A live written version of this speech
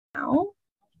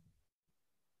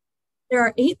There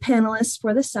are 8 panelists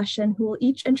for this session who will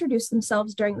each introduce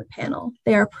themselves during the panel.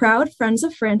 They are proud friends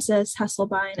of Frances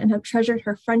Hesselbein and have treasured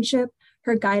her friendship,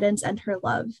 her guidance, and her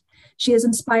love. She has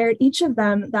inspired each of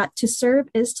them that to serve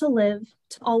is to live,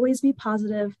 to always be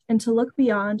positive, and to look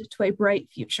beyond to a bright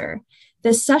future.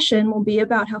 This session will be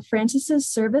about how Frances's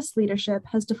service leadership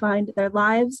has defined their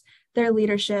lives, their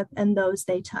leadership, and those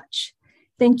they touch.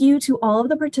 Thank you to all of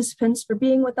the participants for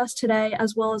being with us today,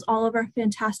 as well as all of our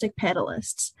fantastic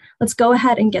panelists. Let's go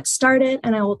ahead and get started,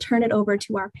 and I will turn it over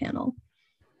to our panel.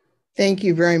 Thank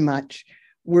you very much.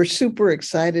 We're super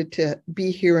excited to be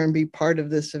here and be part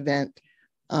of this event,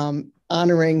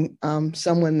 honoring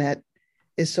someone that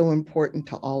is so important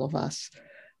to all of us.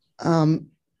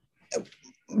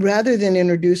 Rather than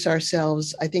introduce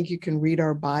ourselves, I think you can read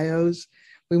our bios.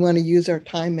 We want to use our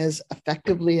time as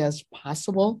effectively as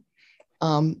possible.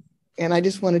 And I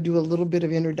just want to do a little bit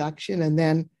of introduction and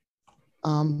then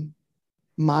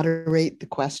moderate the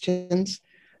questions.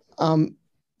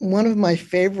 One of my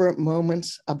favorite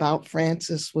moments about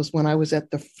Frances was when I was at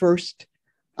the first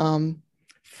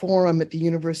forum at the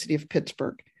University of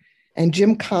Pittsburgh, and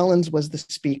Jim Collins was the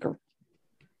speaker.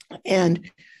 And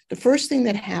the first thing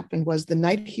that happened was the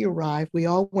night he arrived, we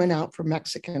all went out for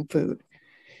Mexican food.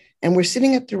 And we're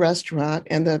sitting at the restaurant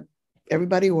and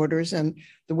everybody orders, and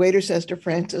the waiter says to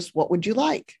Frances, "What would you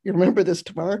like?" You remember this,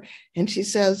 Tamar? And she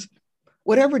says,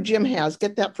 "Whatever Jim has,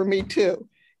 get that for me too."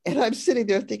 And I'm sitting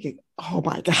there thinking, oh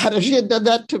my God, if she had done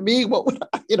that to me, what would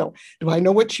I, do I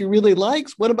know what she really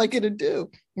likes? What am I going to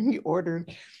do? And he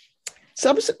ordered.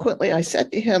 Subsequently, I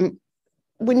said to him,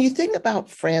 when you think about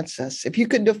Frances, if you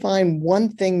could define one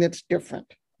thing that's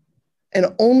different and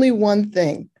only one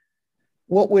thing,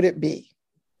 what would it be?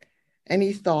 And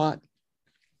he thought,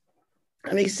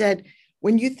 and he said,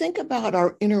 when you think about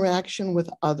our interaction with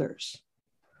others,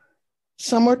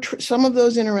 some of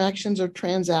those interactions are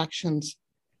transactions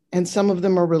and some of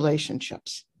them are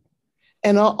relationships.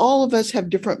 And all of us have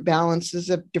different balances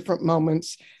at different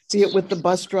moments, be it with the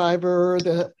bus driver or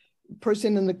the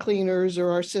person in the cleaners or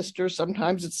our sister.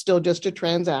 Sometimes it's still just a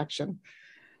transaction.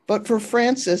 But for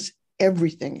Frances,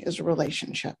 everything is a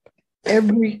relationship,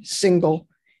 every single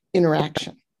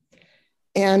interaction.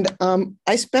 And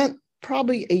I spent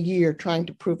probably a year trying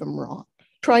to prove him wrong,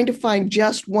 trying to find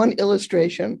just one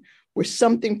illustration where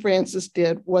something Frances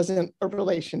did wasn't a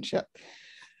relationship.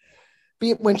 Be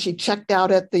it when she checked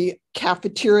out at the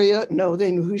cafeteria, no,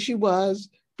 they knew who she was.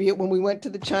 Be it when we went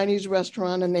to the Chinese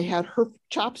restaurant and they had her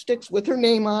chopsticks with her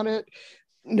name on it.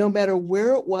 No matter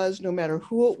where it was, no matter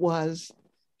who it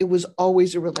was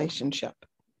always a relationship.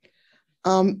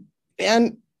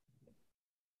 And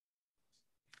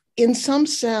in some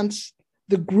sense,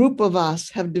 the group of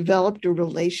us have developed a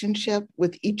relationship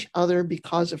with each other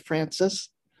because of Frances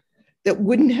that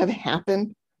wouldn't have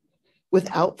happened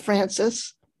without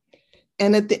Frances.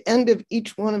 And at the end of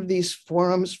each one of these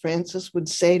forums, Frances would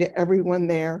say to everyone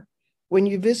there, when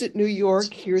you visit New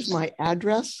York, here's my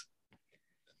address.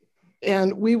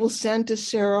 And we will send to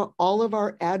Sarah all of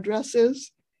our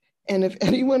addresses. And if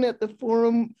anyone at the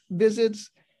forum visits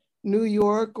New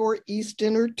York or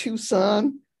Easton or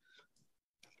Tucson,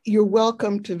 you're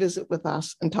welcome to visit with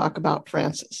us and talk about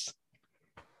Frances.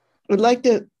 I'd like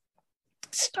to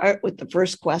start with the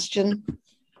first question,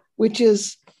 which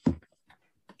is,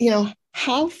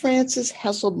 how Frances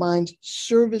Hesselbein's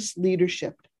service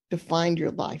leadership defined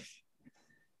your life.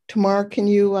 Tamar, can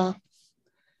you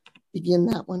begin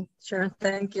that one? Sure,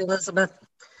 thank you, Elizabeth.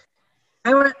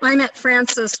 I met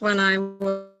Frances when I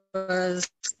was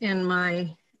in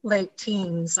my late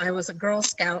teens. I was a Girl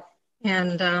Scout,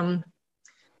 and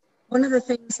one of the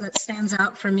things that stands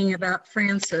out for me about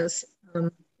Frances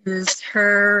is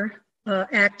her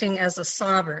acting as a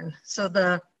sovereign. So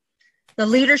the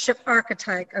leadership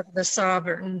archetype of the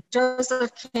sovereign.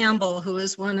 Joseph Campbell, who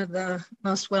is one of the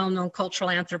most well-known cultural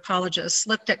anthropologists,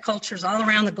 looked at cultures all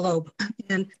around the globe.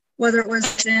 And whether it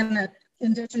was in an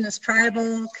indigenous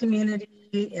tribal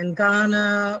community in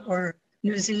Ghana or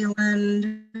New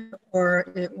Zealand, or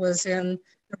it was in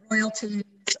the royalties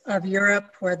of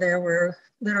Europe where there were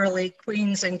literally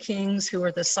queens and kings who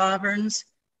were the sovereigns.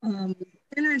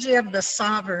 Energy of the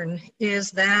sovereign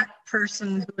is that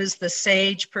person who is the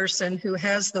sage person who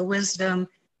has the wisdom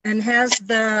and has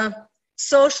the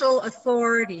social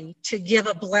authority to give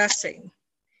a blessing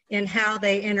in how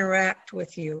they interact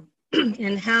with you,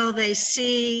 in how they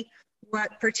see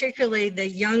what particularly the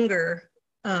younger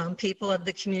people of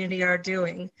the community are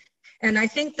doing. And I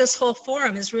think this whole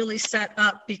forum is really set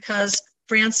up because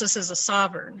Frances is a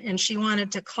sovereign, and she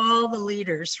wanted to call the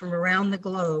leaders from around the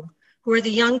globe, who are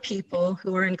the young people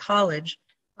who are in college,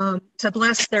 to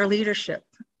bless their leadership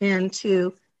and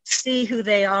to see who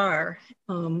they are.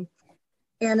 And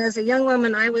as a young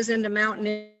woman, I was into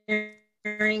mountaineering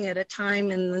at a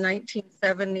time in the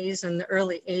 1970s and the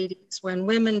early 80s when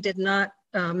women did not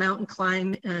mountain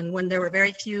climb, and when there were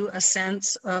very few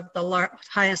ascents of the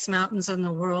highest mountains in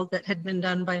the world that had been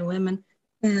done by women.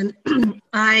 And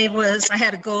I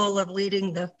had a goal of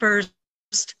leading the first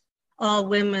all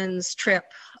women's trip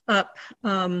up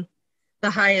the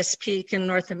highest peak in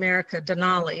North America,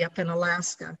 Denali, up in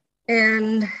Alaska.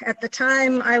 And at the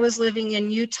time I was living in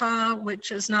Utah,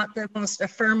 which is not the most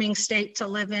affirming state to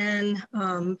live in,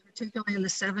 particularly in the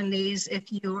 70s,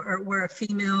 if you were a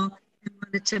female and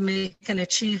wanted to make an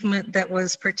achievement that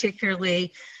was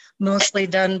particularly mostly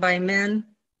done by men.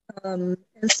 And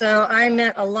so I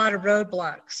met a lot of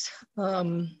roadblocks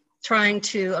trying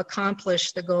to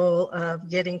accomplish the goal of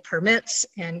getting permits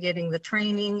and getting the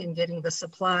training and getting the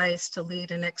supplies to lead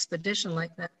an expedition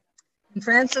like that. And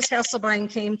Frances Hesselbein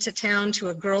came to town to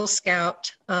a Girl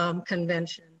Scout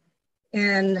convention.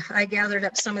 And I gathered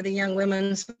up some of the young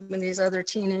women, some of these other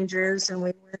teenagers, and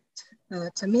we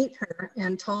went to meet her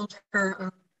and told her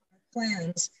our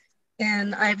plans.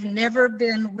 And I've never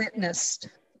been witnessed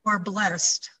or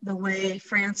blessed the way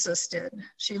Frances did.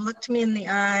 She looked me in the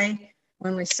eye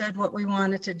when we said what we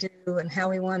wanted to do and how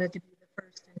we wanted to be the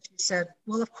first. And she said,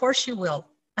 well, of course you will.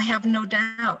 I have no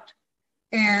doubt.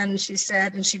 And she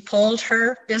said, and she pulled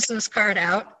her business card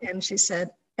out and she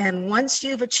said, and once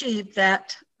you've achieved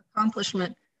that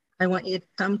accomplishment, I want you to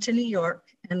come to New York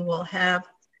and we'll have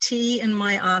tea in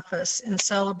my office and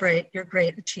celebrate your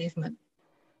great achievement.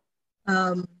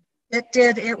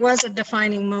 It was a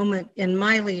defining moment in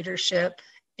my leadership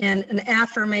and an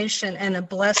affirmation and a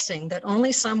blessing that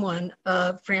only someone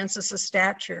of Frances's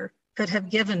stature could have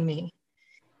given me.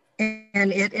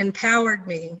 And it empowered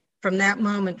me from that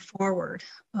moment forward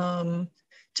to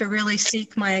really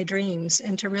seek my dreams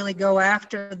and to really go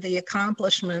after the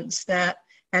accomplishments that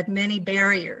had many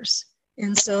barriers.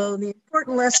 And so the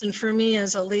important lesson for me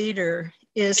as a leader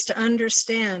is to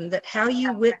understand that how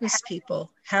you witness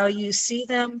people, how you see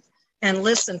them and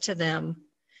listen to them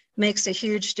makes a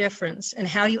huge difference, and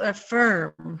how you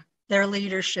affirm their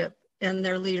leadership and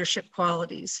their leadership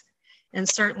qualities. And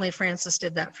certainly Frances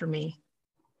did that for me.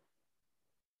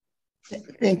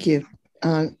 Thank you.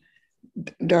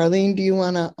 Darlene, do you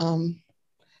want to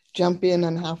jump in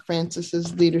on how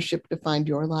Frances's leadership defined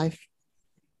your life?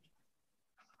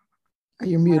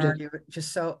 You're muted. You're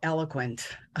just so eloquent.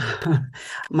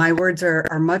 My words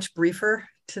are much briefer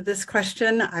to this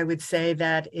question. I would say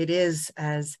that it is,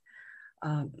 as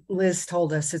Liz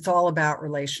told us, it's all about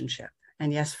relationship.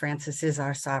 And yes, Frances is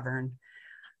our sovereign.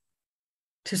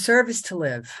 To serve is to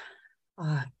live.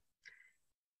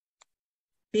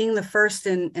 Being the first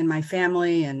in my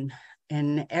family and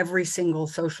in every single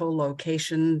social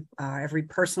location, every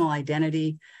personal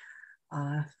identity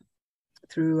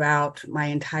throughout my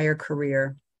entire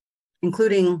career,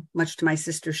 including, much to my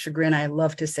sister's chagrin, I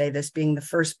love to say this, being the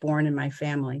firstborn in my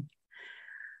family.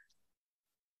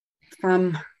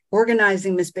 From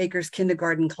organizing Miss Baker's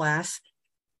kindergarten class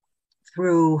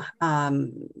through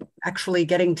actually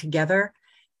getting together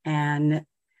and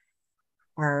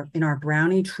in our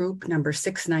Brownie troop number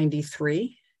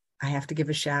 693, I have to give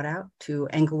a shout out to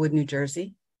Englewood, New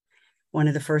Jersey, one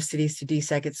of the first cities to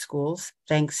desegregate schools,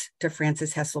 thanks to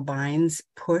Frances Hesselbein's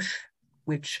push,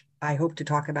 which I hope to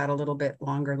talk about a little bit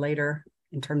longer later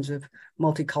in terms of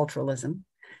multiculturalism,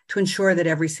 to ensure that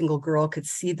every single girl could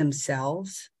see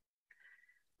themselves.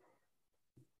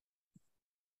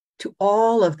 To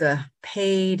all of the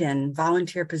paid and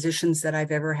volunteer positions that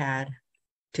I've ever had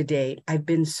to date, I've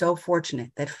been so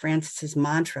fortunate that Frances's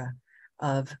mantra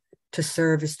of to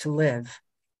serve is to live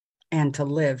and to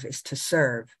live is to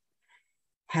serve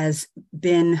has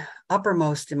been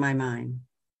uppermost in my mind.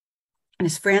 And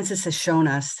as Frances has shown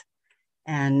us,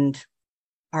 and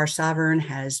our sovereign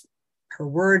has her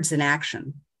words in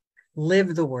action,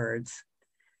 live the words,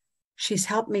 she's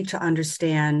helped me to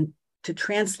understand, to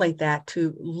translate that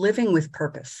to living with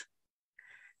purpose,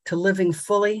 to living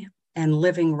fully and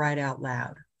living right out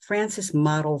loud. Frances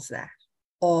models that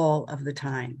all of the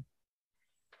time.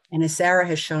 And as Sarah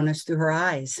has shown us through her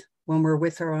eyes when we're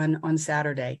with her on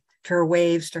Saturday, to her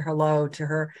waves, to her hello, to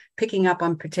her picking up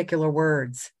on particular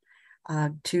words,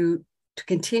 to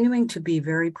continuing to be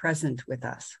very present with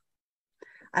us.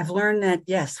 I've learned that,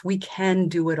 yes, we can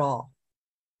do it all,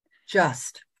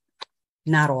 just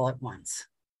not all at once.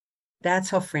 That's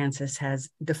how Frances has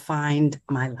defined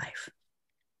my life.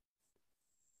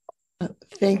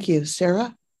 Thank you.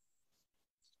 Sarah?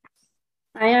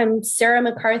 Hi, I'm Sarah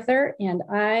MacArthur, and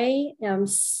I am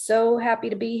so happy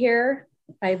to be here.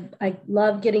 I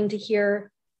love getting to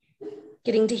hear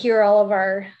getting to hear all of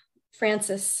our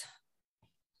Frances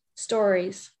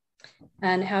stories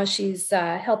and how she's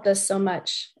helped us so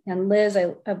much. And Liz,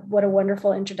 what a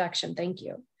wonderful introduction. Thank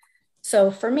you.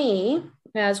 So for me,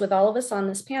 as with all of us on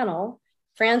this panel,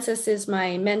 Frances is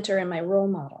my mentor and my role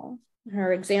model.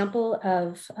 Her example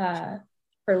of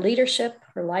her leadership,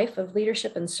 her life of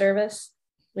leadership and service,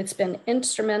 it's been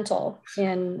instrumental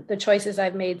in the choices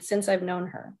I've made since I've known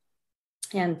her.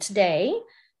 And today,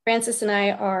 Frances and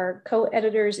I are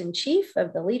co-editors in chief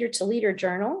of the Leader to Leader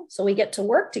journal. So we get to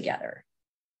work together.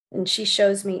 And she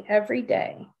shows me every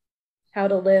day how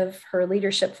to live her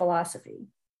leadership philosophy,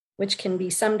 which can be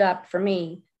summed up for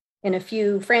me in a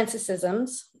few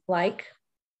Francesisms, like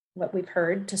what we've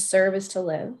heard: to serve is to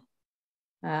live.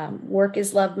 Work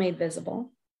is love made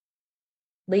visible.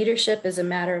 Leadership is a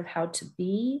matter of how to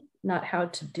be, not how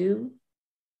to do.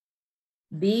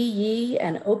 Be ye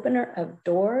an opener of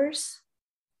doors.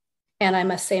 And I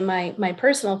must say my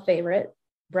personal favorite,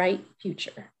 bright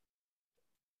future.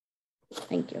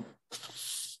 Thank you.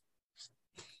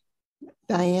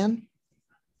 Diane?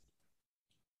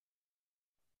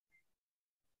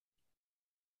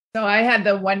 So I had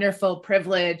the wonderful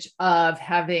privilege of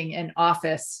having an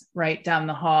office right down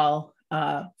the hall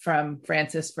from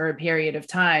Frances for a period of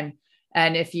time.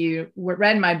 And if you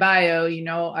read my bio, you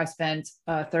know, I spent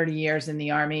 30 years in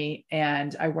the Army,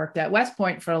 and I worked at West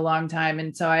Point for a long time.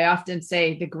 And so I often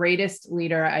say the greatest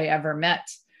leader I ever met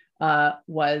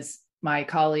was my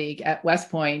colleague at West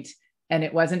Point. And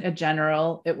it wasn't a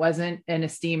general, it wasn't an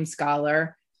esteemed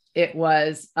scholar. It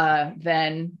was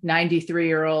then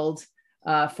 93-year-old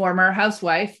former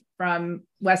housewife from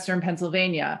Western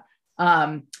Pennsylvania.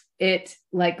 It,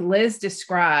 like Liz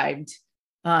described,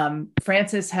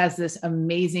 Frances has this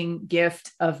amazing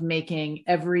gift of making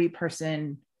every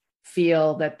person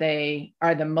feel that they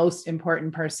are the most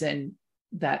important person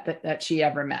that she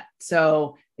ever met.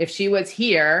 So if she was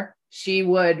here, she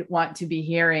would want to be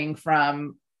hearing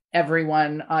from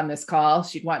everyone on this call.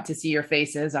 She'd want to see your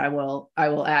faces. I will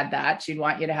add that. She'd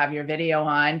want you to have your video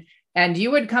on, and you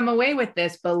would come away with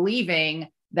this believing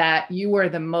that you were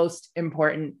the most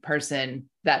important person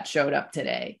that showed up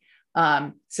today.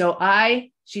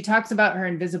 She talks about her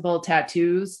invisible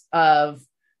tattoos of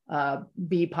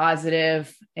be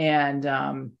positive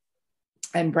and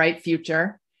bright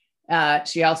future.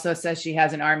 She also says she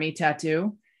has an Army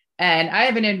tattoo, and I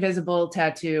have an invisible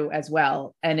tattoo as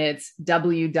well. And it's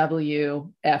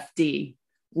WWFD.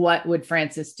 What would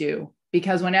Frances do?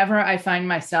 Because whenever I find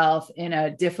myself in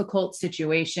a difficult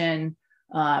situation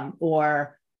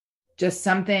or just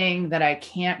something that I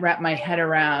can't wrap my head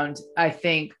around, I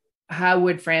think, how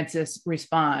would Frances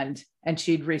respond? And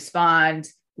she'd respond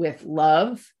with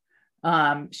love.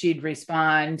 She'd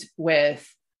respond with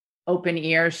open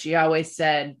ears. She always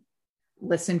said,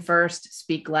 listen first,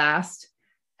 speak last,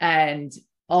 and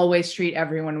always treat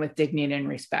everyone with dignity and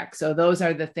respect. So those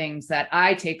are the things that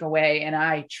I take away, and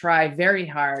I try very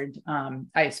hard.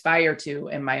 I aspire to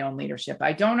in my own leadership.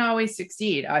 I don't always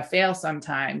succeed. I fail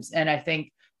sometimes. And I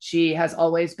think she has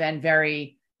always been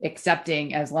very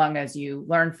accepting, as long as you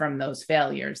learn from those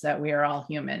failures, that we are all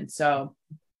human. So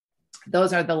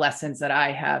those are the lessons that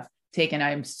I have taken.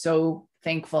 I'm so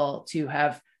thankful to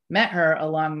have met her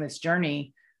along this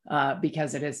journey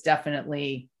because it has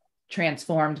definitely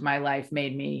transformed my life,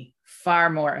 made me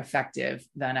far more effective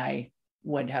than I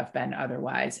would have been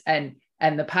otherwise. And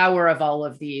the power of all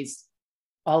of these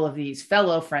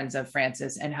fellow friends of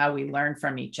Frances and how we learn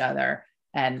from each other.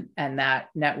 And that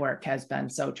network has been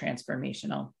so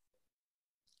transformational.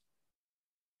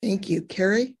 Thank you.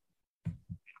 Carrie?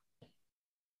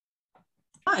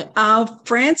 Hi.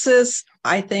 Frances,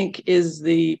 I think, is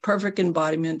the perfect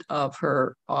embodiment of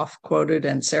her oft-quoted,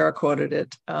 and Sarah quoted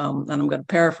it, and I'm going to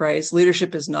paraphrase: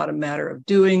 leadership is not a matter of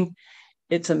doing,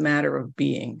 it's a matter of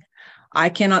being. I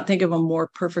cannot think of a more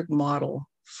perfect model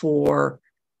for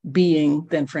being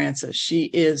than Frances. She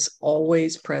is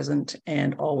always present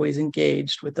and always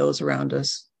engaged with those around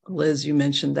us. Liz, you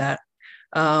mentioned that.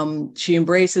 She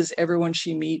embraces everyone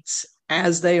she meets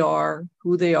as they are,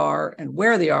 who they are, and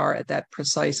where they are at that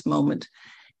precise moment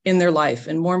in their life.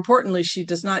 And more importantly, she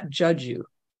does not judge you.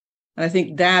 And I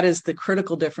think that is the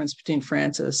critical difference between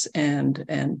Frances and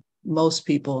most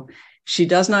people. She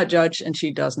does not judge and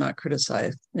she does not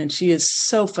criticize. And she is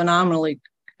so phenomenally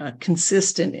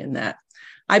consistent in that.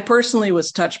 I personally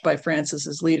was touched by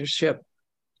Frances's leadership,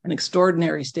 an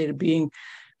extraordinary state of being,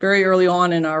 very early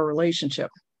on in our relationship.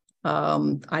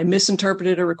 I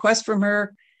misinterpreted a request from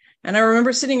her, and I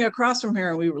remember sitting across from her,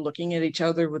 and we were looking at each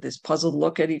other with this puzzled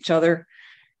look at each other.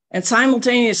 And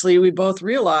simultaneously, we both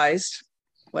realized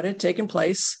what had taken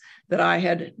place, that I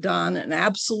had done an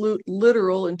absolute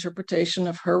literal interpretation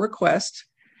of her request.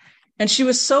 And she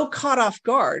was so caught off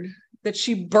guard that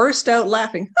she burst out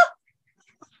laughing.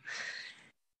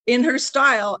 In her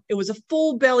style, it was a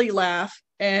full belly laugh,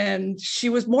 and she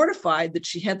was mortified that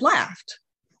she had laughed.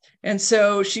 And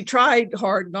so she tried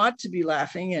hard not to be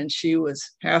laughing, and she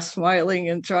was half smiling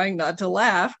and trying not to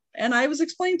laugh. And I was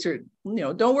explaining to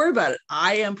her, don't worry about it.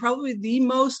 I am probably the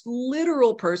most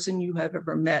literal person you have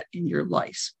ever met in your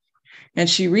life. And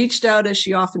she reached out, as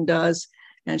she often does,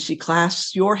 and she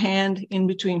clasps your hand in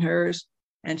between hers,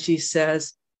 and she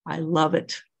says, I love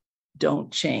it.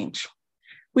 Don't change.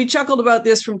 We chuckled about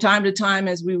this from time to time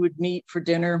as we would meet for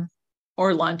dinner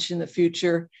or lunch in the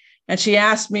future. And she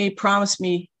asked me, promise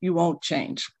me you won't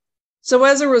change. So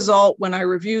as a result, when I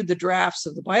reviewed the drafts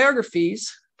of the biographies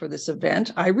for this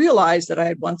event, I realized that I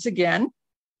had once again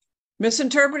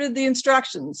misinterpreted the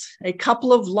instructions. A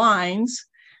couple of lines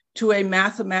to a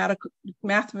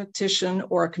mathematician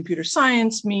or a computer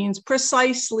science means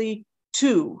precisely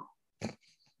two.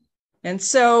 And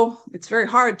so it's very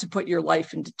hard to put your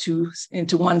life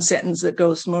into one sentence that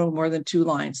goes no more than 2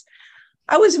 lines.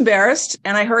 I was embarrassed,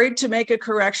 and I hurried to make a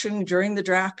correction during the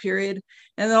draft period.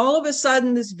 And then all of a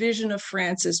sudden, this vision of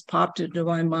Frances popped into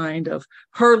my mind of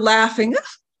her laughing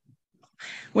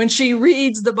when she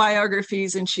reads the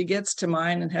biographies, and she gets to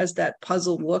mine and has that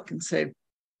puzzled look and say,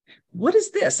 what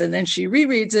is this? And then she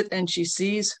rereads it and she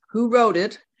sees who wrote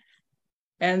it.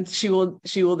 And she will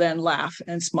then laugh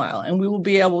and smile, and we will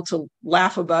be able to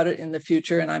laugh about it in the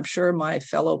future. And I'm sure my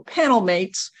fellow panel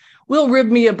mates will rib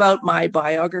me about my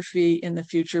biography in the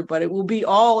future, but it will be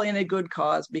all in a good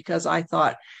cause, because I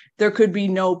thought there could be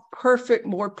no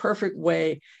more perfect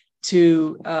way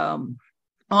to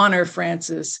honor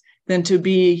Frances than to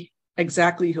be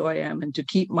exactly who I am and to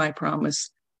keep my promise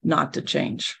not to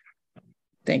change.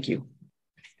 Thank you.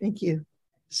 Thank you.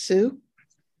 Sue?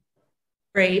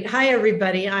 Great. Hi,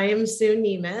 everybody. I am Sue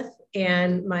Nemeth,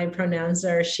 and my pronouns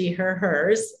are she, her,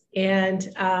 hers. And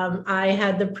I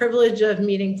had the privilege of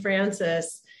meeting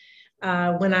Frances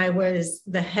when I was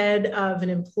the head of an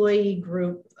employee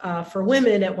group for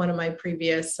women at one of my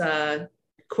previous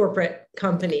corporate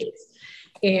companies.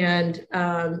 And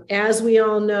as we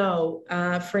all know,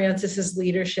 Frances's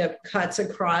leadership cuts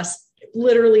across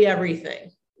literally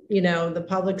everything. The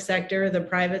public sector, the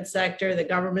private sector, the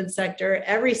government sector,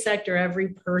 every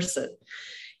person.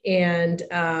 And,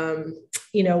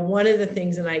 one of the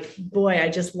things, and I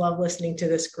just love listening to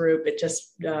this group. It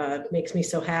just makes me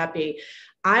so happy.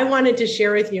 I wanted to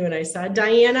share with you, and I saw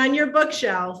Diane on your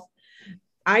bookshelf.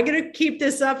 I'm going to keep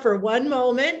this up for one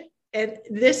moment. And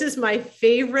this is my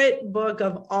favorite book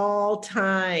of all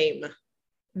time.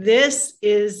 This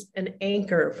is an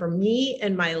anchor for me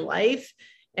and my life.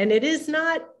 And it is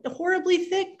not horribly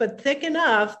thick, but thick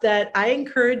enough that I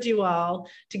encourage you all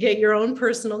to get your own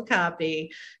personal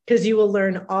copy, because you will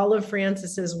learn all of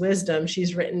Frances's wisdom.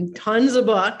 She's written tons of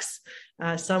books,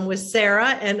 some with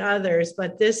Sarah and others,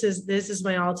 but this is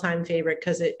my all-time favorite,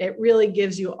 because it really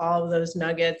gives you all of those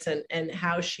nuggets and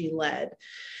how she led.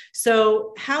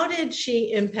 So how did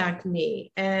she impact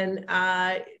me? And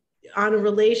on a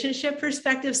relationship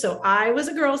perspective, so I was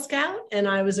a Girl Scout, and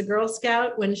I was a Girl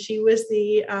Scout when she was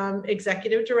the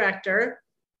executive director.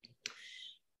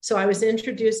 So I was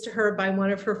introduced to her by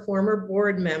one of her former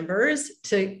board members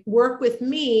to work with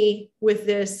me with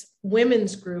this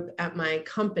women's group at my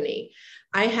company.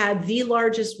 I had the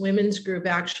largest women's group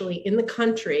actually in the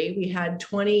country. We had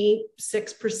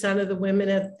 26% of the women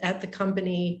at the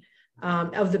company,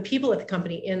 of the people at the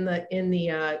company in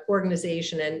the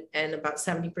organization, and about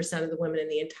 70% of the women in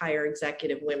the entire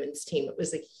executive women's team. It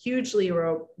was a hugely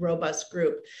robust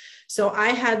group. So I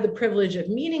had the privilege of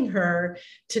meeting her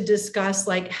to discuss,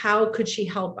 how could she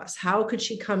help us? How could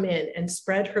she come in and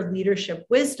spread her leadership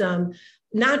wisdom,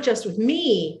 not just with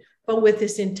me, but with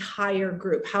this entire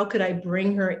group? How could I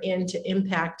bring her in to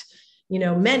impact,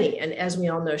 many? And as we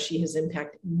all know, she has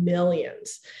impacted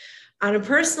millions. On a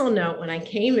personal note, when I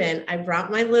came in, I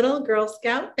brought my little Girl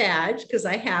Scout badge, because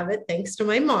I have it thanks to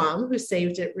my mom, who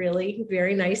saved it really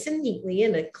very nice and neatly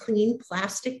in a clean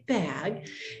plastic bag.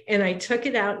 And I took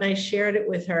it out and I shared it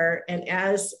with her. And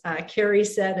as Carrie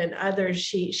said, and others,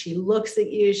 she looks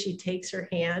at you, she takes your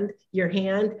hand.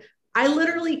 I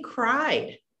literally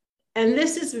cried. And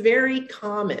this is very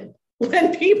common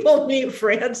when people meet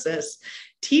Frances.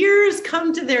 Tears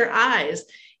come to their eyes.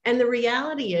 And the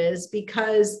reality is,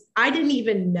 because I didn't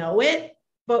even know it,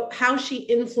 but how she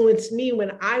influenced me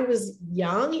when I was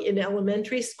young in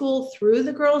elementary school through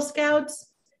the Girl Scouts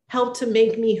helped to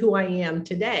make me who I am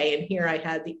today. And here I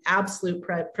had the absolute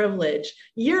privilege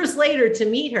years later to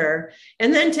meet her,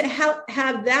 and then to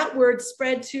have that word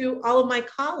spread to all of my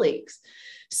colleagues.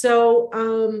 So,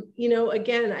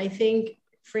 again, I think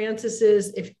Frances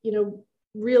is, if,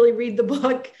 really read the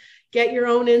book, get your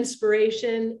own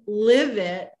inspiration, live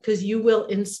it, because you will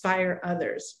inspire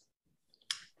others.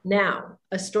 Now,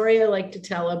 a story I like to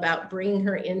tell about bringing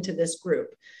her into this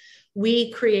group.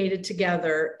 We created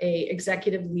together a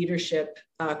executive leadership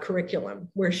curriculum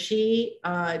where she,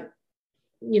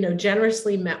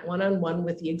 generously met one-on-one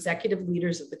with the executive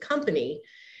leaders of the company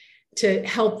to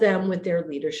help them with their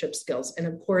leadership skills. And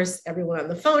of course, everyone on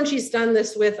the phone she's done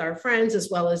this with, our friends, as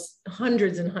well as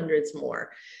hundreds and hundreds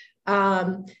more.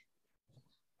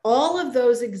 All of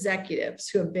those executives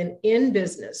who have been in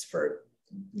business for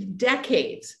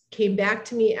decades came back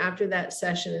to me after that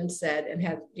session and said, and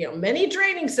had many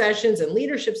training sessions and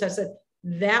leadership sessions, said,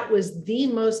 that was the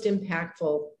most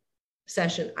impactful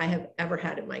session I have ever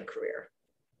had in my career.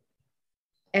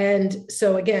 And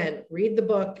so again, read the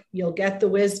book, you'll get the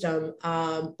wisdom.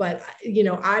 But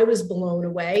I was blown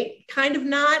away. Kind of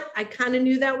not. I kind of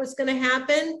knew that was going to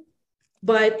happen,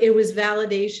 but it was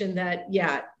validation that,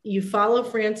 yeah, you follow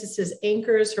Frances's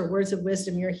anchors, her words of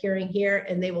wisdom you're hearing here,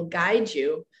 and they will guide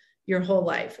you your whole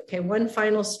life. Okay, one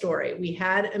final story. We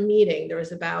had a meeting. There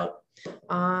was about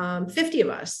 50 of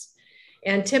us.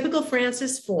 And typical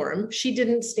Frances form, she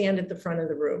didn't stand at the front of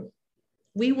the room.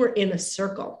 We were in a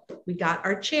circle. We got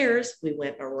our chairs. We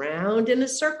went around in a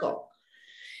circle.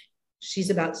 She's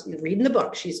about, reading the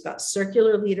book, she's about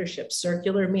circular leadership,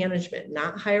 circular management,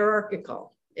 not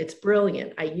hierarchical. It's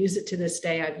brilliant. I use it to this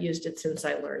day. I've used it since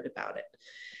I learned about it.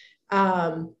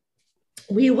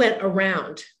 We went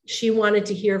around. She wanted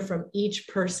to hear from each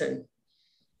person.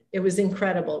 It was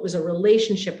incredible. It was a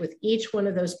relationship with each one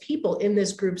of those people in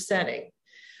this group setting.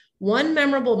 One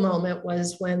memorable moment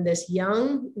was when this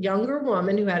younger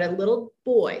woman who had a little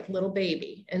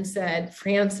baby, and said,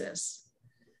 Frances,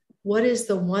 what is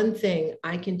the one thing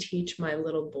I can teach my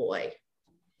little boy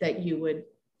that you would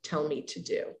tell me to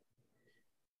do?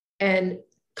 And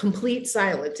complete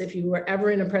silence. If you were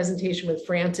ever in a presentation with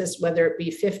Frances, whether it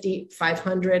be 50,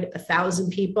 500,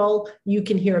 1,000 people, you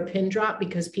can hear a pin drop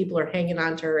because people are hanging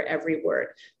on to her every word.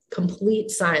 Complete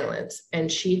silence.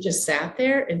 And she just sat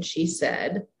there and she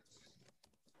said,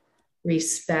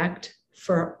 respect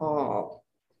for all.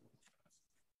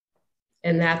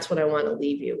 And that's what I want to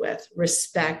leave you with,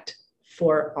 respect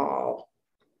for all.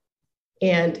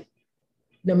 And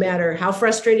no matter how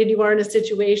frustrated you are in a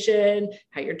situation,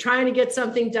 how you're trying to get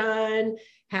something done,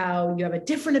 how you have a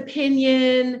different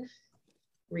opinion,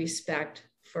 respect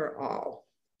for all.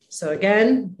 So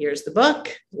again, here's the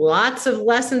book, lots of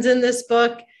lessons in this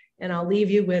book, and I'll leave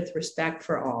you with respect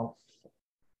for all.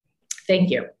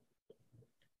 Thank you.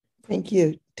 Thank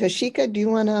you. Toshika, do you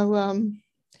want to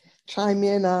chime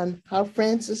in on how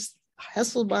Frances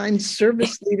Hesselbein's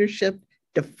service leadership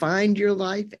defined your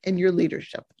life and your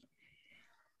leadership?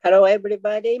 Hello,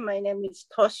 everybody. My name is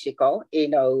Toshiko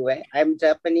Inoue. I'm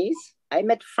Japanese. I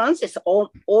met Frances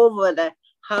over the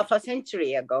half a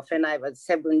century ago when I was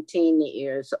 17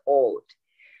 years old.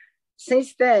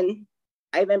 Since then,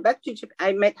 I went back to Japan.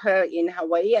 I met her in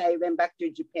Hawaii. I went back to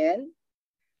Japan.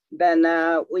 Then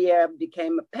we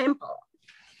became a pen pal,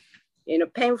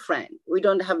 pen friend. We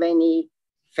don't have any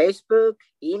Facebook,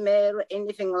 email,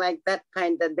 anything like that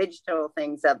kind of digital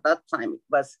things at that time. It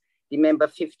was, remember,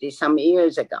 50 some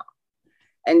years ago.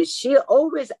 And she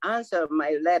always answered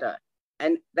my letter,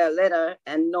 and the letter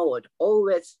and note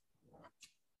always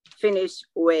finished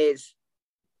with,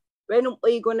 when are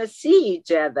we gonna see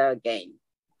each other again?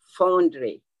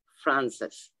 Fondly,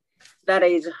 Frances. That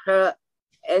is her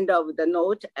end of the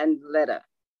note and letter.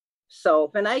 So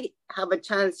when I have a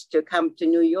chance to come to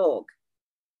New York,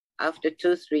 after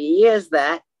 2-3 years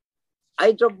that,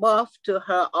 I drove off to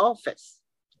her office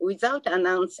without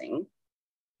announcing.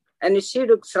 And she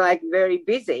looks like very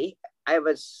busy. I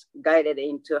was guided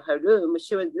into her room.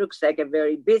 She looks like a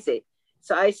very busy.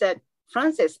 So I said,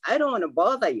 Frances, I don't want to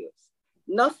bother you.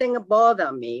 Nothing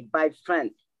bother me, my friend.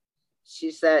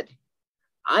 She said,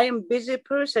 I am a busy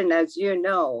person, as you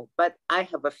know, but I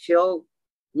have a few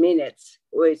minutes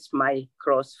with my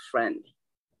close friend.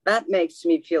 That makes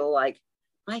me feel like,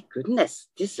 my goodness,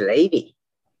 this lady.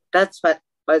 That's what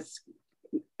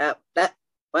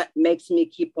makes me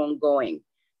keep on going.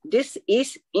 This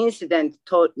incident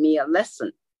taught me a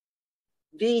lesson.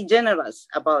 Be generous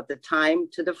about the time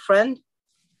to the friend.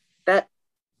 That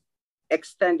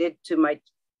extended to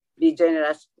be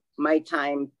generous my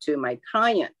time to my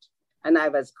client. And I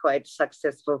was quite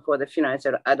successful for the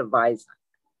financial advisor.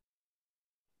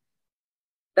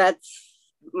 That's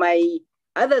my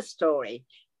other story.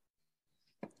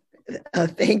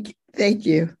 Thank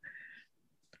you.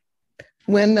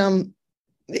 When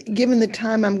given the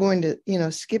time, I'm going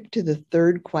to skip to the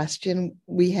third question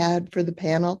we had for the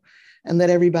panel, and let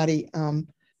everybody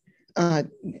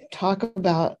talk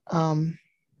about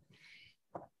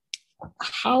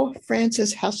how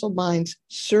Frances Hesselbein's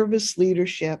service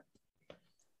leadership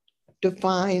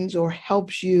defines or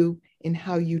helps you in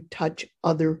how you touch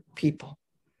other people.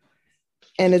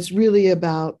 And it's really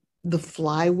about the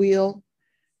flywheel,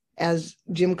 as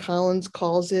Jim Collins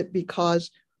calls it,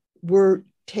 because we're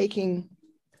taking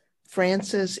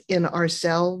Frances in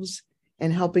ourselves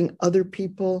and helping other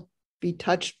people be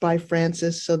touched by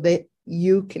Frances so that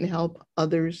you can help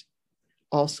others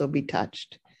also be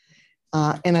touched.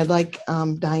 And I'd like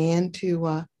Diane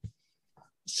to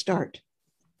start.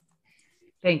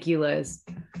 Thank you, Liz.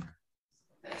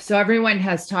 So everyone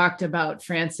has talked about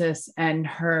Frances and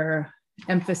her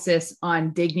emphasis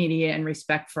on dignity and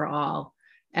respect for all.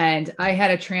 And I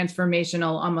had a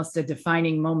transformational, almost a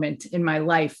defining moment in my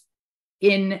life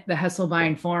in the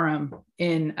Hesselbein Forum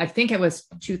in, I think it was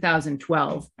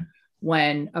 2012,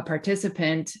 when a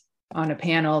participant on a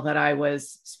panel that I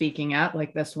was speaking at,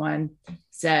 like this one,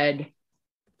 said,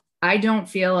 I don't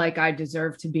feel like I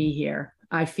deserve to be here.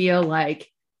 I feel like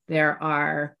there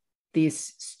are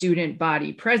these student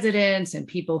body presidents and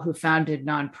people who founded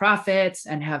nonprofits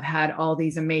and have had all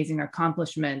these amazing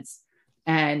accomplishments.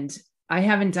 And I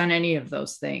haven't done any of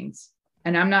those things.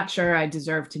 And I'm not sure I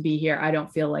deserve to be here. I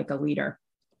don't feel like a leader.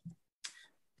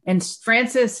 And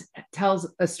Frances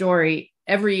tells a story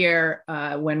every year.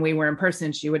 When we were in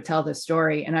person, she would tell this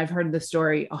story. And I've heard the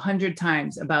story 100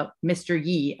 times about Mr.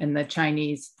 Yi and the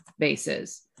Chinese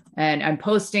vases. And I'm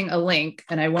posting a link,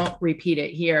 and I won't repeat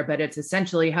it here, but it's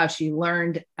essentially how she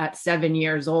learned at 7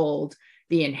 years old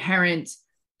the inherent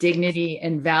dignity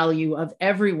and value of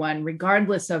everyone,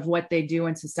 regardless of what they do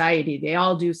in society. They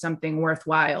all do something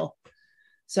worthwhile.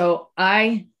 So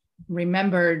I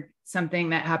remembered something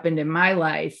that happened in my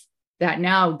life that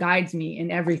now guides me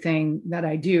in everything that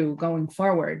I do going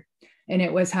forward. And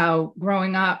it was how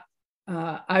growing up,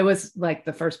 I was like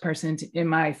the first person in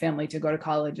my family to go to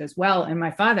college as well. And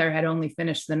my father had only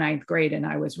finished the 9th grade. And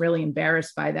I was really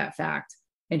embarrassed by that fact.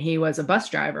 And he was a bus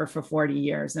driver for 40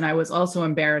 years. And I was also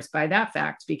embarrassed by that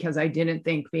fact because I didn't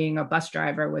think being a bus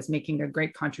driver was making a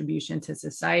great contribution to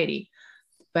society.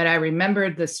 But I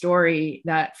remembered the story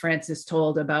that Frances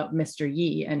told about Mr.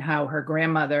 Yi and how her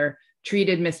grandmother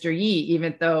treated Mr. Yi,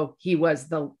 even though he was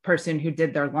the person who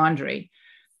did their laundry.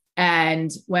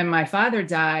 And when my father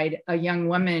died, a young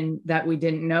woman that we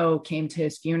didn't know came to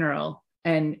his funeral.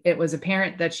 And it was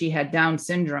apparent that she had Down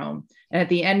syndrome. And at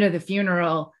the end of the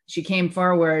funeral, she came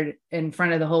forward in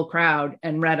front of the whole crowd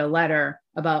and read a letter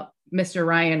about Mr.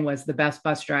 Ryan was the best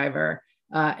bus driver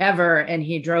ever. And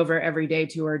he drove her every day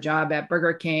to her job at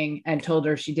Burger King and told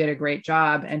her she did a great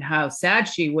job and how sad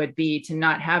she would be to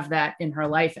not have that in her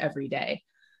life every day.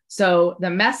 So the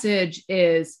message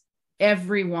is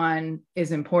everyone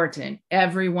is important.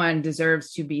 Everyone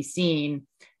deserves to be seen.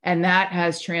 And that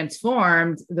has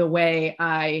transformed the way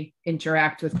I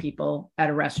interact with people at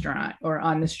a restaurant or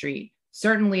on the street.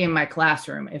 Certainly in my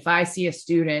classroom, if I see a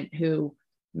student who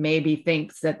maybe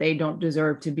thinks that they don't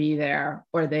deserve to be there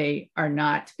or they are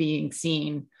not being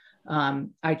seen,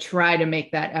 I try to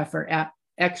make that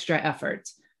extra effort.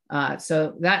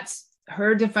 So that's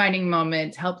her defining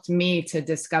moment, helped me to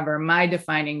discover my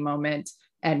defining moment.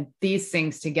 And these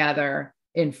things together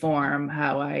inform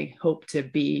how I hope to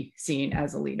be seen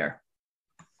as a leader.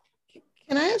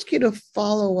 Can I ask you to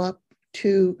follow up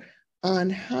on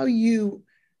how you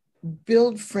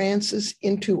build Frances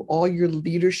into all your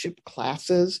leadership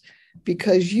classes?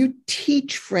 Because you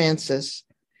teach Frances,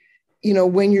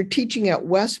 when you're teaching at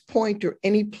West Point or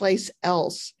any place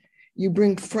else, you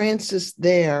bring Frances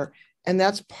there. And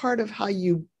that's part of how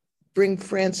you bring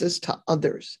Frances to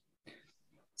others.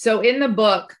 So in the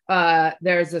book,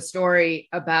 there's a story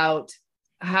about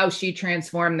how she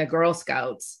transformed the Girl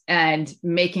Scouts and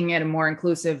making it a more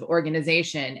inclusive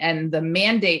organization. And the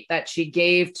mandate that she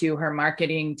gave to her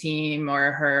marketing team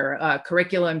or her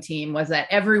curriculum team was that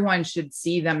everyone should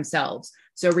see themselves.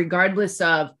 So regardless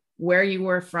of where you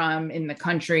were from in the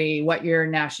country, what your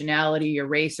nationality, your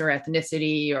race or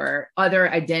ethnicity or other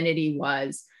identity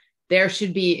was, there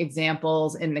should be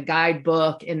examples in the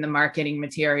guidebook, in the marketing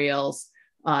materials,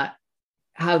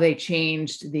 how they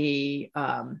changed the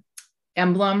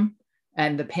emblem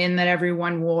and the pin that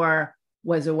everyone wore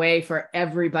was a way for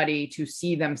everybody to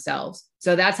see themselves.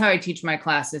 So that's how I teach my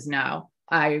classes now.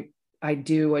 I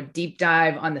do a deep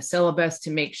dive on the syllabus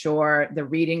to make sure the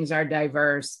readings are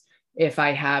diverse. if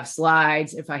I have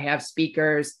slides, if I have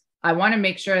speakers. I want to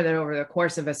make sure that over the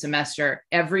course of a semester,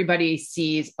 everybody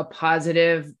sees a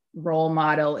positive role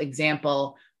model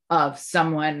example of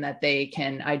someone that they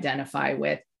can identify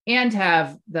with and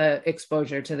have the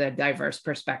exposure to the diverse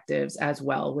perspectives as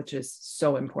well, which is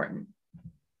so important.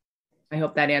 I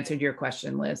hope that answered your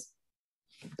question, Liz.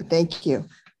 Thank you.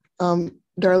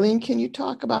 Darlene, can you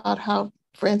talk about how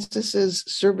Frances's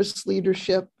service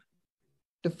leadership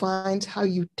defines how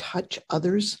you touch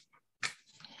others?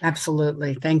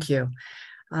 Absolutely. Thank you.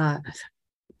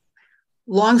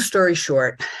 Long story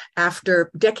short,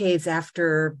 after decades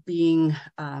after being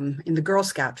in the Girl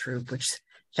Scout troop, which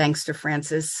thanks to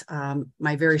Frances,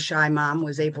 my very shy mom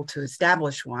was able to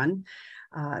establish one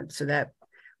so that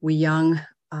we young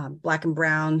Black and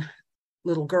brown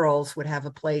little girls would have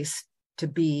a place to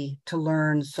be, to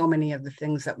learn so many of the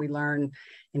things that we learn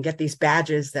and get these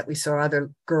badges that we saw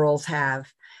other girls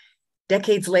have.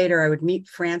 Decades later, I would meet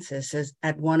Frances as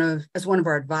one of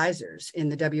our advisors in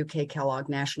the W.K. Kellogg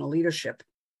National Leadership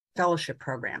Fellowship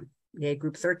Program, Yay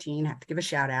Group 13, have to give a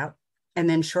shout out. And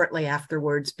then shortly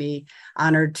afterwards, be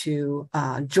honored to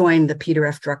join the Peter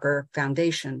F. Drucker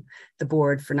Foundation, the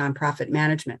board for nonprofit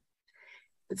management.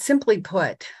 But simply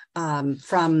put,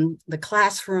 from the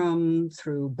classroom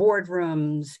through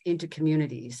boardrooms into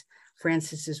communities,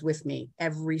 Frances is with me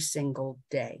every single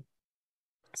day.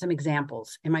 Some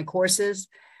examples. In my courses,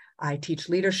 I teach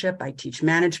leadership, I teach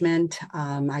management.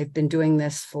 I've been doing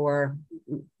this for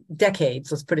decades,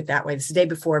 let's put it that way. It's the day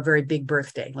before a very big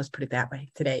birthday, let's put it that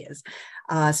way, today is.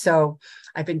 So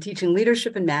I've been teaching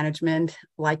leadership and management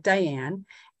like Diane,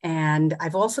 and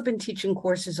I've also been teaching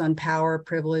courses on power,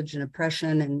 privilege, and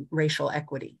oppression and racial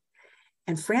equity.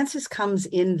 And Frances comes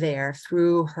in there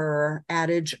through her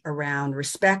adage around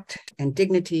respect and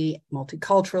dignity,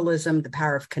 multiculturalism, the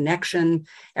power of connection,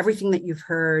 everything that you've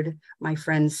heard my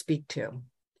friends speak to.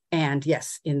 And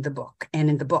yes, in the book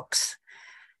and in the books.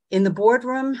 In the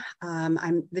boardroom,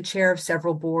 I'm the chair of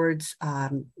several boards,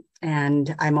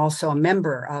 and I'm also a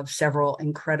member of several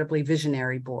incredibly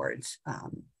visionary boards.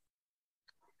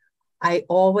 I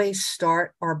always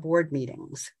start our board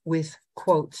meetings with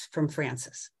quotes from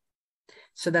Frances,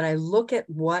 so that I look at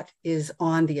what is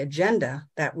on the agenda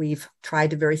that we've tried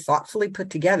to very thoughtfully put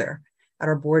together at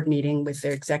our board meeting with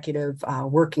the executive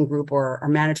working group or our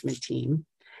management team,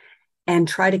 and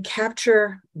try to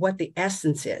capture what the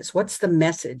essence is, what's the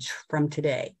message from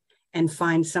today, and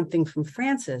find something from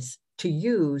Frances to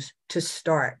use to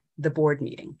start the board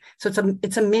meeting. So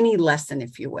it's a mini lesson,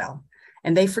 if you will.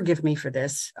 And they forgive me for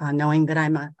this, knowing that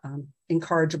I'm an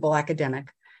incorrigible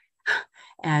academic.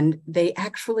 And they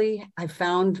actually, I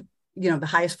found, the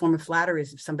highest form of flattery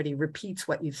is if somebody repeats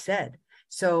what you've said.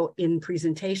 So in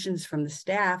presentations from the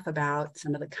staff about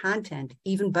some of the content,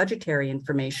 even budgetary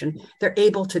information, they're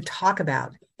able to talk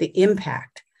about the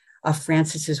impact of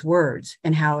Frances's words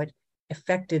and how it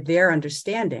affected their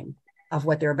understanding of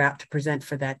what they're about to present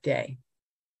for that day.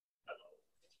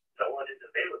 Someone is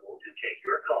available to take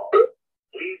your call.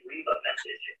 Please leave a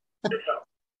message.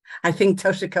 I think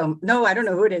Toshiko, no, I don't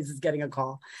know who it is getting a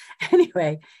call.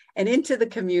 Anyway, and into the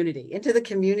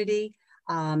community,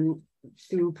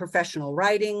 through professional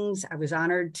writings. I was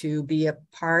honored to be a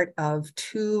part of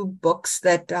 2 books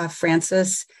that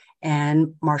Frances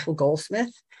and Marshall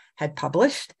Goldsmith had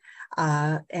published.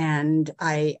 And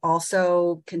I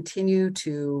also continue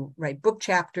to write book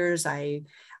chapters. The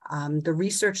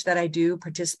research that I do,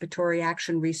 participatory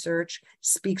action research,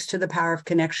 speaks to the power of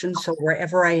connection. So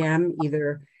wherever I am,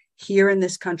 either here in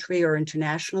this country or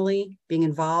internationally, being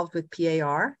involved with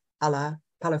PAR, alla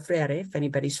Palafrere, if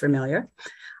anybody's familiar,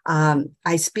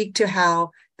 I speak to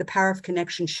how the power of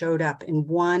connection showed up in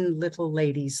one little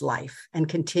lady's life and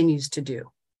continues to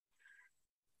do.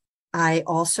 I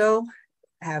also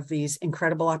have these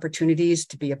incredible opportunities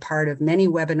to be a part of many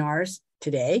webinars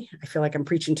today. I feel like I'm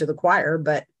preaching to the choir,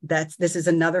 but this is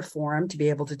another forum to be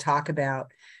able to talk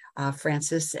about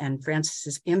Frances and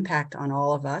Frances's impact on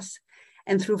all of us.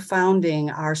 And through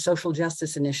founding our social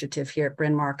justice initiative here at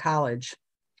Bryn Mawr College,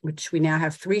 which we now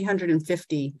have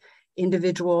 350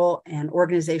 individual and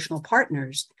organizational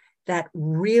partners that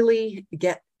really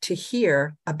get to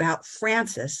hear about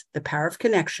Frances, the power of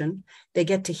connection. They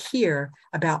get to hear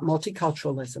about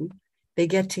multiculturalism. They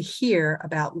get to hear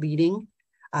about leading,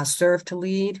 serve to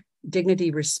lead, dignity,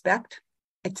 respect.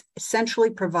 It's essentially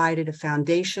provided a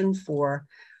foundation for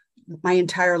my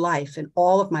entire life in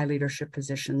all of my leadership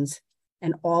positions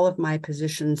and all of my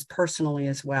positions personally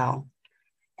as well.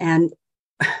 And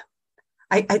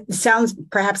it sounds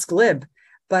perhaps glib,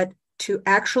 but to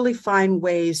actually find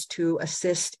ways to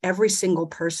assist every single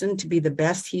person to be the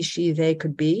best he, she, they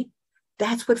could be,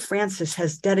 That's what Frances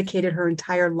has dedicated her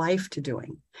entire life to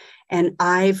doing. And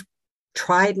I've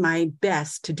tried my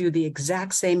best to do the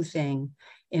exact same thing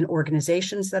in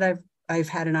organizations that I've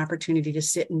had an opportunity to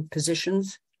sit in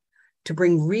positions, to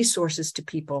bring resources to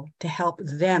people to help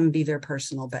them be their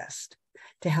personal best,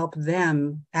 to help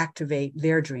them activate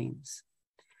their dreams.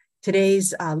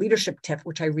 Today's leadership tip,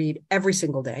 which I read every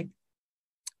single day,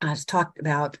 has talked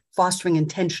about fostering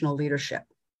intentional leadership.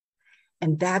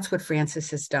 And that's what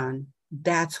Frances has done.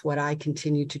 That's what I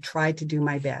continue to try to do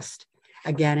my best,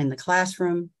 again, in the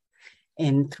classroom,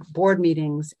 in board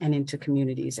meetings, and into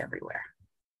communities everywhere.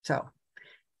 So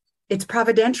it's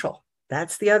providential.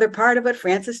 That's the other part of what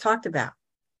Frances talked about.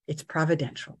 It's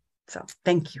providential. So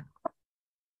thank you.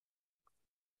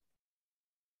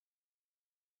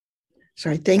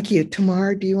 Sorry, thank you.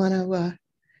 Tamar, do you want to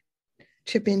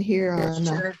chip in here on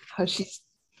how she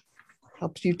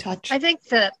helps you touch? I think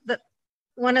that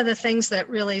one of the things that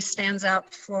really stands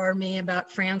out for me about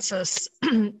Frances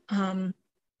is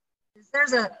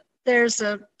there's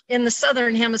a in the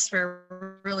Southern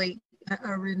Hemisphere really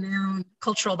a renowned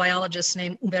cultural biologist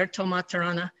named Umberto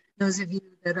Maturana. Those of you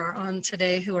that are on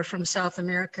today who are from South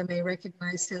America may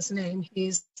recognize his name.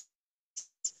 He's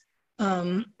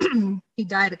he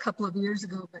died a couple of years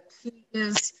ago, but he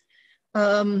is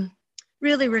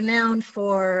really renowned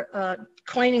for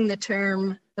coining the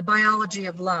term the biology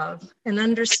of love and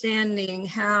understanding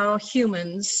how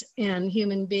humans and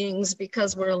human beings,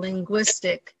 because we're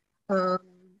linguistic,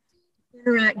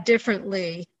 interact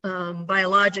differently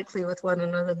biologically with one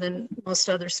another than most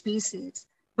other species.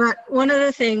 But one of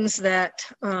the things that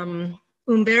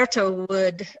Umberto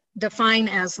would define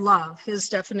as love, his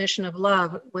definition of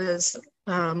love was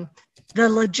the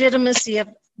legitimacy of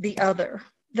the other,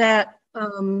 that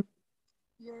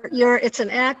it's an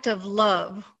act of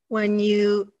love when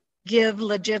you give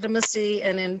legitimacy,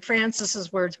 and in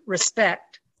Frances's words,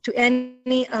 respect to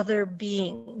any other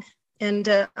being, and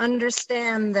to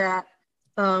understand that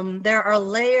there are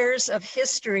layers of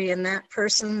history in that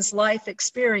person's life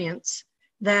experience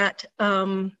that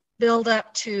build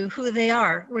up to who they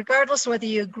are, regardless whether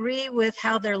you agree with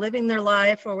how they're living their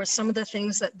life or with some of the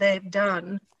things that they've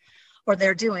done or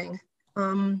they're doing,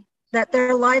 that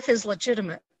their life is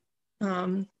legitimate.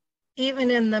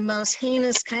 Even in the most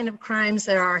heinous kind of crimes,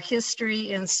 there are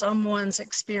history in someone's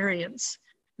experience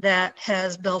that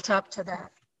has built up to that.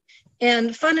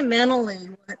 And fundamentally,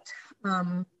 what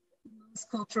most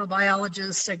cultural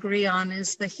biologists agree on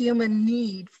is the human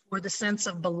need for the sense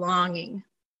of belonging.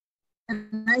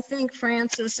 And I think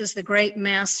Frances is the great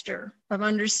master of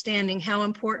understanding how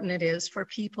important it is for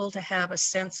people to have a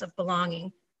sense of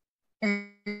belonging.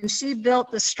 And she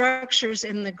built the structures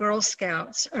in the Girl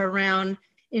Scouts around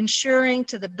ensuring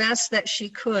to the best that she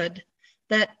could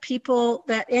that people,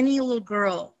 that any little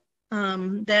girl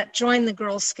that joined the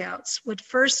Girl Scouts would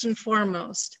first and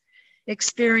foremost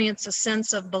experience a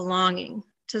sense of belonging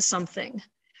to something,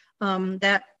 and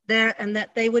that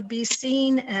they would be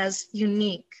seen as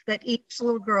unique, that each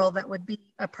little girl that would be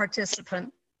a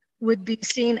participant would be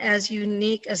seen as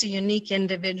unique, as a unique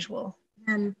individual.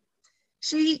 And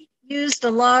she used a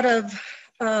lot of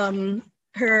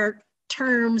her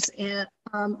terms, and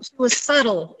she was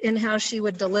subtle in how she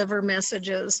would deliver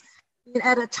messages.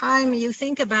 At a time, you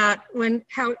think about when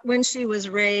she was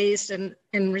raised and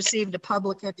received a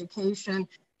public education,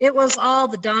 it was all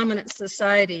the dominant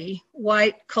society,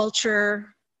 white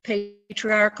culture,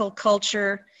 patriarchal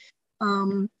culture.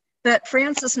 But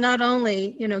Frances not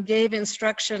only, gave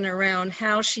instruction around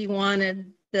how she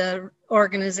wanted the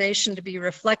organization to be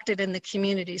reflected in the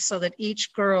community so that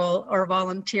each girl or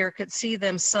volunteer could see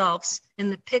themselves in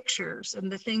the pictures and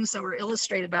the things that were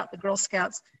illustrated about the Girl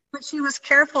Scouts, but she was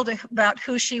careful about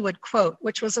who she would quote,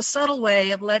 which was a subtle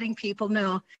way of letting people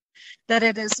know that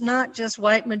it is not just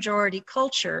white majority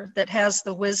culture that has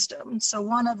the wisdom. So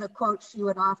one of the quotes she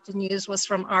would often use was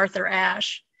from Arthur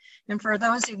Ashe. And for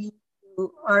those of you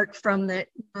who aren't from the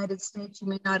United States, you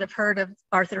may not have heard of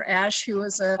Arthur Ashe, who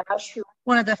was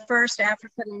one of the first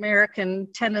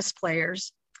African-American tennis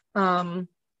players, who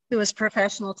was a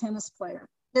professional tennis player.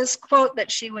 His quote that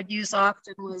she would use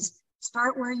often was,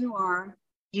 "Start where you are,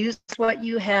 use what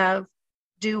you have,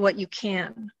 do what you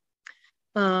can,"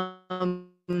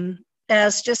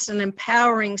 as just an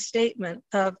empowering statement,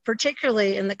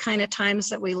 particularly in the kind of times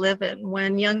that we live in,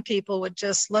 when young people would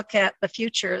just look at the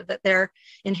future that they're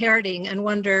inheriting and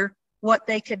wonder what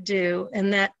they could do.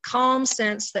 And that calm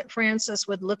sense that Frances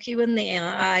would look you in the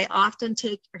eye, often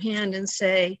take your hand and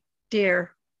say,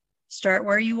 "Dear, start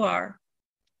where you are,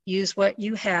 use what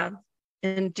you have,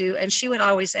 and do," and she would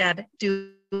always add,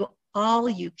 "do all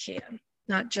you can,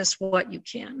 not just what you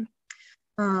can."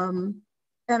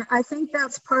 And I think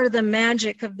that's part of the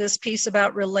magic of this piece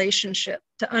about relationship,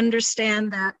 to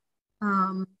understand that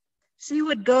she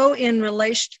would go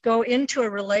into a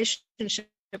relationship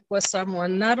with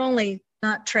someone, not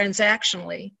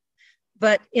transactionally,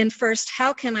 but in first,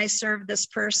 how can I serve this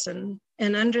person?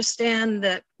 And understand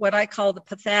that what I call the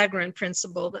Pythagorean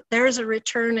principle, that there's a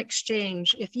return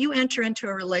exchange. If you enter into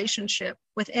a relationship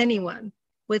with anyone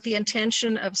with the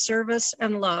intention of service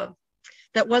and love,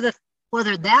 that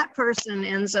whether that person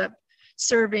ends up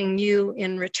serving you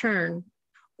in return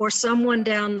or someone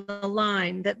down the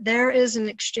line, that there is an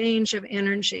exchange of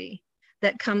energy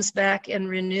that comes back and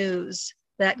renews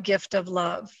that gift of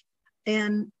love.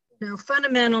 And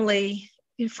fundamentally,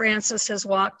 Frances has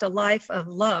walked a life of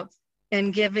love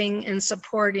and giving and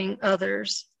supporting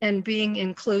others and being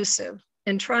inclusive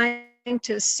and trying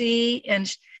to see. And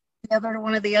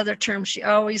one of the other terms she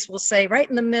always will say, right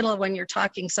in the middle when you're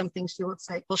talking something, she will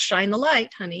say, well, shine the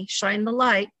light, honey, shine the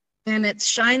light. And it's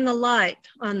shine the light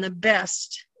on the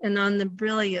best and on the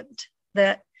brilliant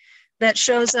that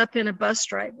shows up in a bus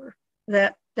driver,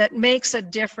 that makes a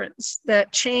difference,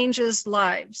 that changes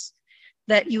lives,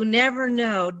 that you never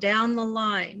know down the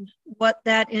line what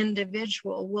that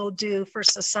individual will do for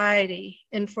society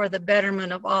and for the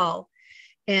betterment of all.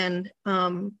 And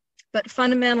but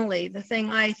fundamentally, the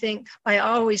thing I think I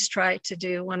always try to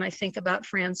do when I think about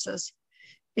Frances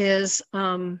is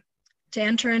to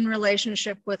enter in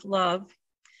relationship with love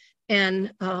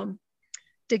and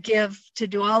to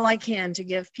do all I can to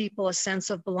give people a sense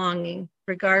of belonging,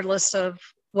 regardless of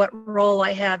what role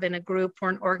I have in a group or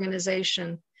an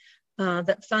organization.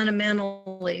 That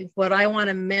fundamentally, what I want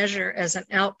to measure as an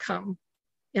outcome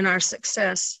in our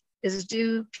success is,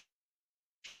 do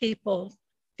people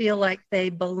feel like they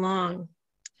belong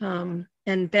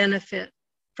and benefit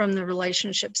from the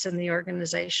relationships in the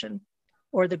organization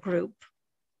or the group?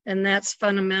 And that's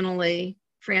fundamentally,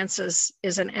 Frances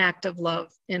is an act of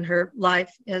love, and her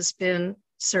life has been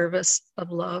service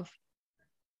of love.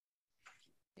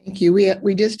 Thank you.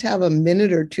 We just have a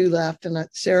minute or two left. And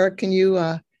Sarah, can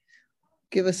you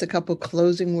give us a couple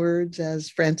closing words as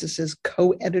Frances's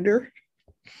co-editor?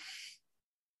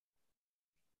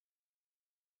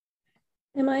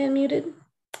 Am I unmuted?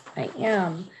 I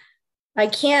am. I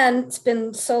can. It's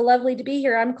been so lovely to be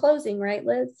here. I'm closing, right,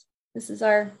 Liz? This is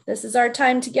our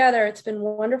time together. It's been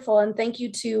wonderful. And thank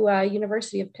you to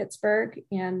University of Pittsburgh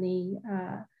and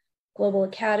the Global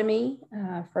Academy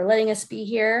for letting us be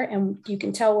here. And you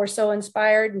can tell we're so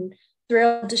inspired and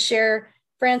thrilled to share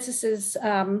Frances's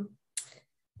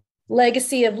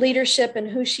legacy of leadership and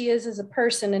who she is as a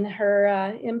person and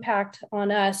her impact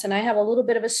on us. And I have a little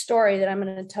bit of a story that I'm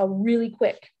going to tell really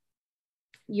quick.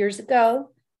 Years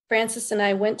ago, Frances and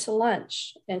I went to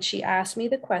lunch, and she asked me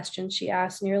the question she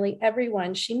asks nearly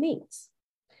everyone she meets.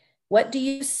 What do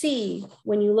you see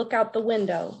when you look out the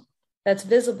window that's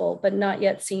visible but not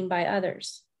yet seen by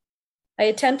others? I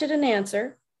attempted an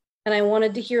answer, and I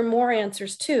wanted to hear more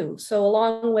answers too. So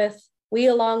along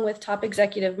with top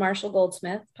executive Marshall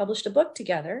Goldsmith, published a book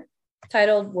together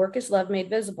titled Work is Love Made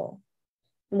Visible,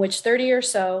 in which 30 or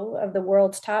so of the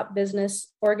world's top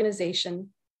business, organization,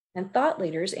 and thought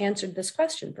leaders answered this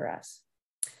question for us.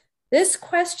 This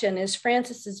question is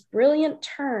Frances's brilliant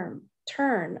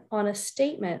turn on a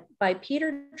statement by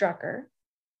Peter Drucker,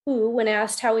 who, when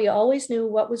asked how he always knew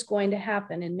what was going to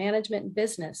happen in management and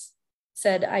business,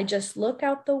 said, I just look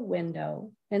out the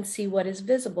window and see what is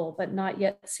visible but not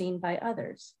yet seen by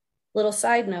others. Little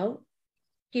side note,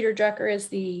 Peter Drucker is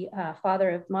the father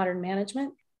of modern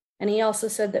management, and he also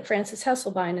said that Frances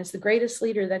Hesselbein is the greatest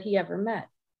leader that he ever met,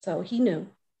 so he knew.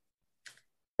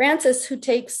 Frances, who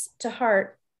takes to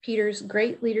heart Peter's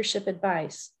great leadership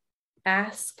advice,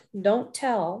 ask, don't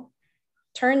tell,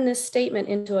 turn this statement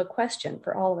into a question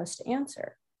for all of us to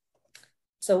answer.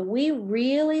 So we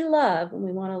really love, and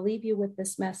we want to leave you with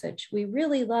this message, we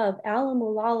really love Alan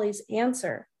Mullally's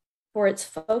answer for its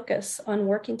focus on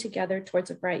working together towards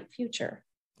a bright future.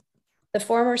 The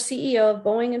former CEO of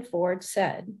Boeing and Ford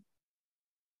said,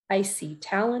 I see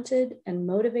talented and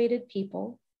motivated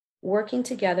people working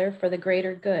together for the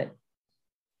greater good.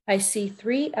 I see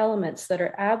three elements that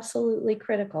are absolutely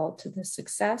critical to the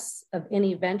success of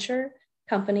any venture,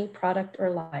 company, product,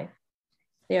 or life.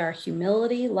 They are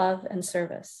humility, love, and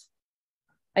service.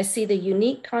 I see the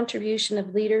unique contribution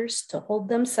of leaders to hold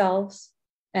themselves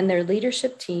and their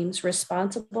leadership teams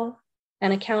responsible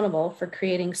and accountable for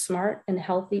creating smart and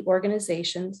healthy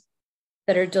organizations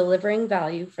that are delivering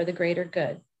value for the greater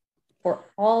good for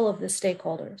all of the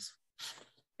stakeholders.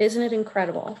 Isn't it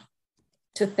incredible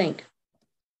to think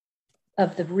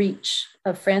of the reach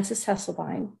of Frances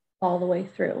Hesselbein all the way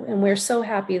through? And we're so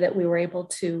happy that we were able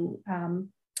to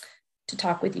to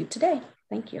talk with you today.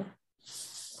 Thank you.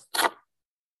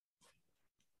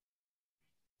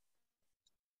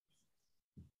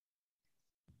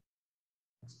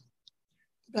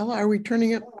 Bella, are we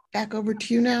turning it back over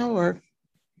to you now, or?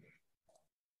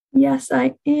 Yes,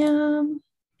 I am.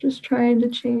 Just trying to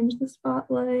change the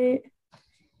spotlight.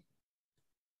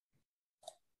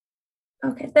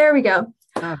 Okay, there we go.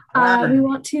 We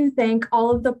want to thank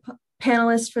all of the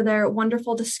panelists for their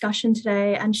wonderful discussion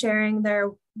today and sharing their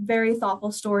very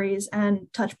thoughtful stories and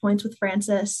touch points with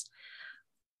Frances.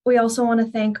 We also want to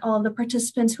thank all of the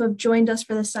participants who have joined us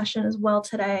for this session as well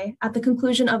today. At the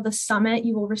conclusion of the summit,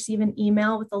 you will receive an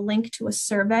email with a link to a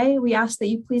survey. We ask that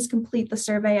you please complete the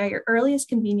survey at your earliest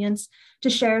convenience to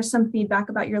share some feedback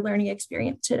about your learning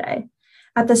experience today.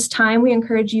 At this time, we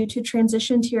encourage you to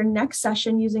transition to your next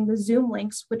session using the Zoom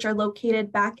links, which are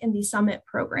located back in the summit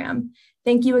program.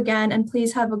 Thank you again, and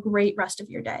please have a great rest of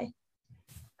your day.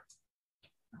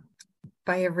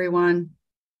 Bye, everyone.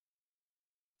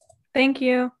 Thank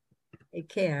you. Take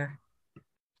care.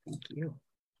 Thank you.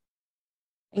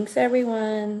 Thanks,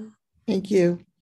 everyone. Thank you.